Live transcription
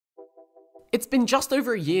It's been just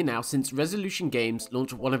over a year now since Resolution Games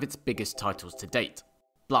launched one of its biggest titles to date,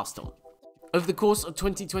 Blaston. Over the course of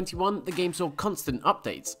 2021, the game saw constant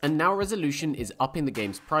updates, and now Resolution is upping the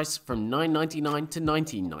game's price from $9.99 to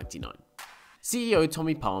 $19.99. CEO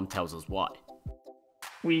Tommy Palm tells us why.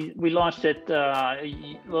 We launched it a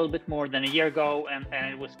little bit more than a year ago, and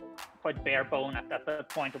it was quite bare bone at that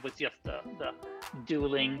point. It was just the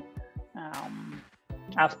dueling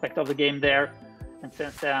aspect of the game there. And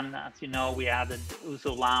since then, as you know, we added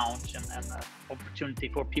Uso Lounge and an opportunity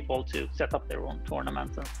for people to set up their own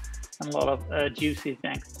tournaments and a lot of juicy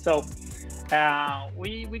things. So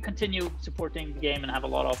we continue supporting the game and have a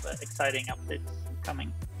lot of exciting updates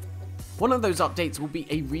coming. One of those updates will be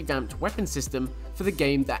a revamped weapon system for the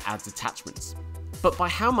game that adds attachments. But by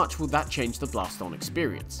how much will that change the Blaston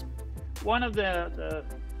experience? One of the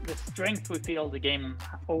strengths we feel the game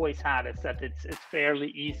always had is that it's fairly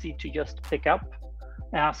easy to just pick up.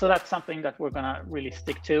 So that's something that we're gonna really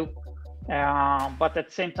stick to. But at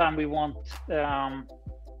the same time, we want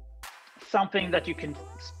something that you can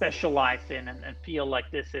specialize in and feel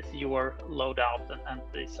like this is your loadout, and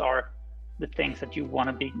these are the things that you want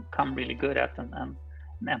to become really good at and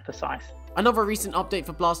emphasize. Another recent update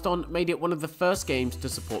for Blaston made it one of the first games to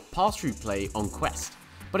support pass-through play on Quest,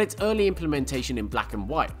 but its early implementation in black and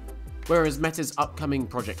white, whereas Meta's upcoming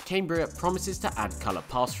Project Cambria promises to add color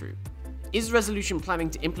pass-through. Is Resolution planning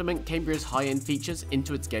to implement Cambria's high-end features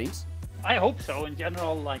into its games? I hope so. In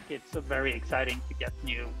general, like, it's very exciting to get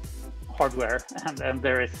new hardware, and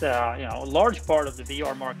there is a large part of the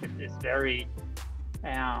VR market is very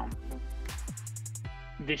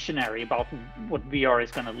visionary about what VR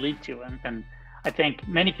is going to lead to, and I think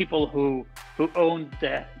many people who owned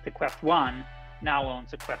the Quest 1 now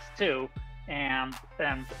owns the Quest 2, and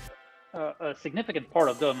a significant part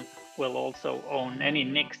of them will also own any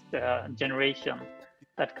next generation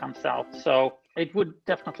that comes out. So it would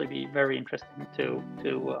definitely be very interesting to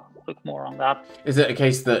look more on that. Is it a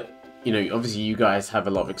case that, obviously you guys have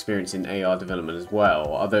a lot of experience in AR development as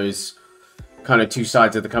well? Are those kind of two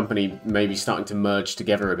sides of the company maybe starting to merge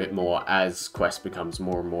together a bit more as Quest becomes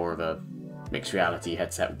more and more of a mixed reality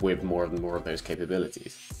headset with more and more of those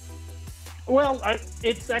capabilities? Well,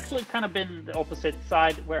 it's actually kind of been the opposite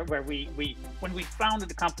side, where we when we founded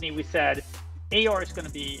the company, we said AR is going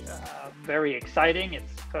to be very exciting.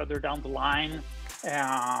 It's further down the line.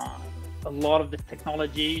 A lot of the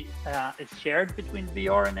technology is shared between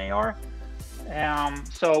VR and AR.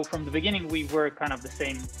 So from the beginning, we were kind of the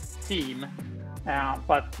same team,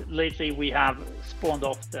 but lately we have spawned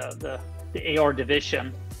off the AR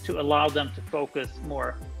division to allow them to focus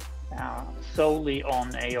more solely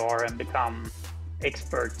on AR and become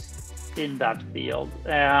experts in that field.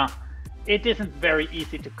 It isn't very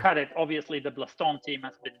easy to cut it. Obviously, the Blaston team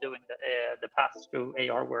has been doing the pass-through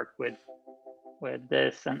AR work with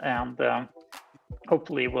this, and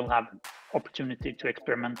hopefully we'll have opportunity to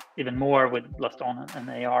experiment even more with Blaston and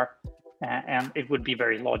AR. And it would be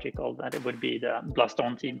very logical that it would be the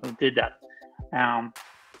Blaston team who did that.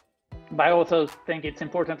 But I also think it's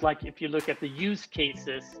important, like if you look at the use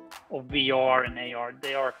cases of VR and AR,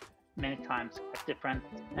 they are many times quite different.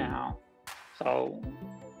 So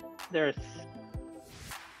there's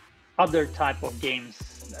other type of games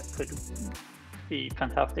that could be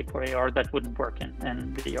fantastic for AR that wouldn't work in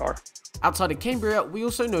VR. Outside of Cambria, we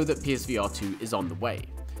also know that PSVR 2 is on the way.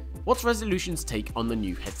 What's Resolution's take on the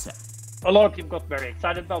new headset? A lot of people got very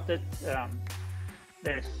excited about it.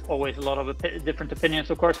 There's always a lot of different opinions,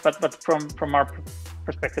 of course, but from our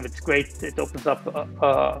perspective, it's great. It opens up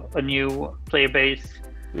a new player base.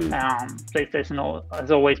 PlayStation has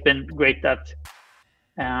always been great at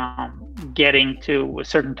getting to a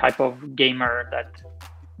certain type of gamer that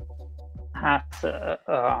has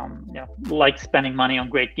likes spending money on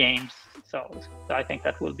great games. So I think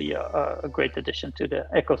that will be a great addition to the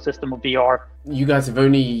ecosystem of VR. You guys have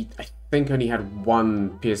only had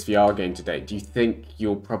one PSVR game to date. Do you think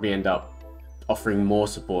you'll probably end up offering more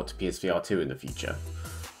support to PSVR 2 in the future?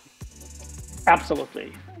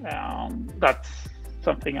 Absolutely. That's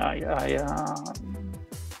something I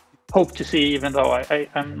hope to see, even though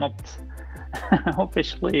I'm not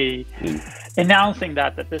officially announcing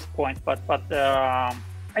that at this point. But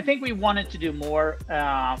I think we wanted to do more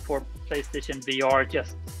for PlayStation VR.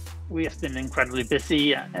 We have been incredibly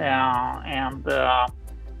busy, and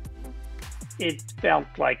it felt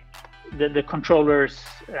like the controllers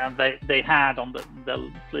they had on the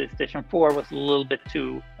PlayStation 4 was a little bit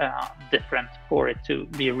too different for it to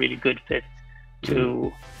be a really good fit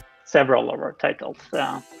to several of our titles.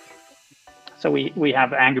 So we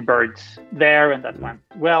have Angry Birds there, and that went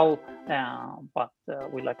well, but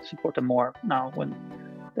we'd like to support them more now when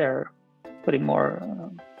they're putting more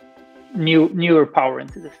newer power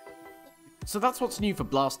into this. So that's what's new for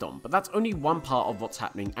Blaston, but that's only one part of what's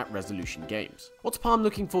happening at Resolution Games. What's Palm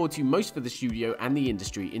looking forward to most for the studio and the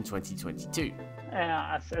industry in 2022?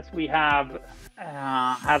 As we have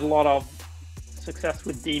had a lot of success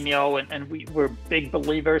with Demio, and we're big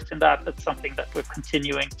believers in that. That's something that we're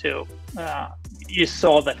continuing to. You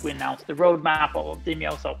saw that we announced the roadmap of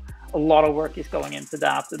Demio, so a lot of work is going into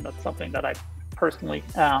that, and that's something that I personally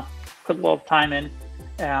put a lot of time in.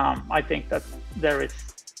 I think that there is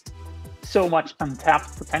so much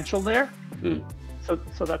untapped potential there.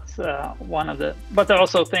 So that's one of the. But I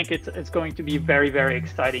also think it's going to be a very, very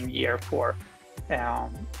exciting year for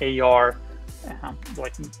AR,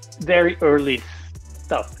 like very early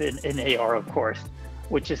stuff in AR, of course,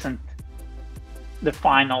 which isn't the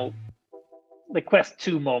final. The Quest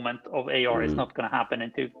 2 moment of AR is not going to happen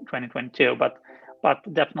into 2022, but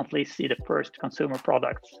definitely see the first consumer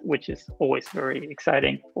products, which is always very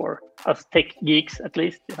exciting for us tech geeks, at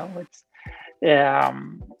least. It's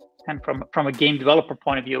and from a game developer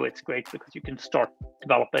point of view, it's great because you can start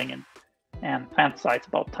developing and fantasize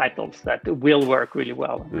about titles that will work really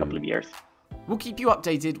well in a couple of years. We'll keep you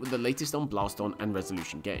updated with the latest on Blaston and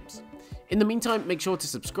Resolution Games. In the meantime, make sure to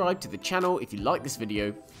subscribe to the channel if you like this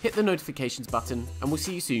video, hit the notifications button, and we'll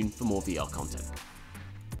see you soon for more VR content.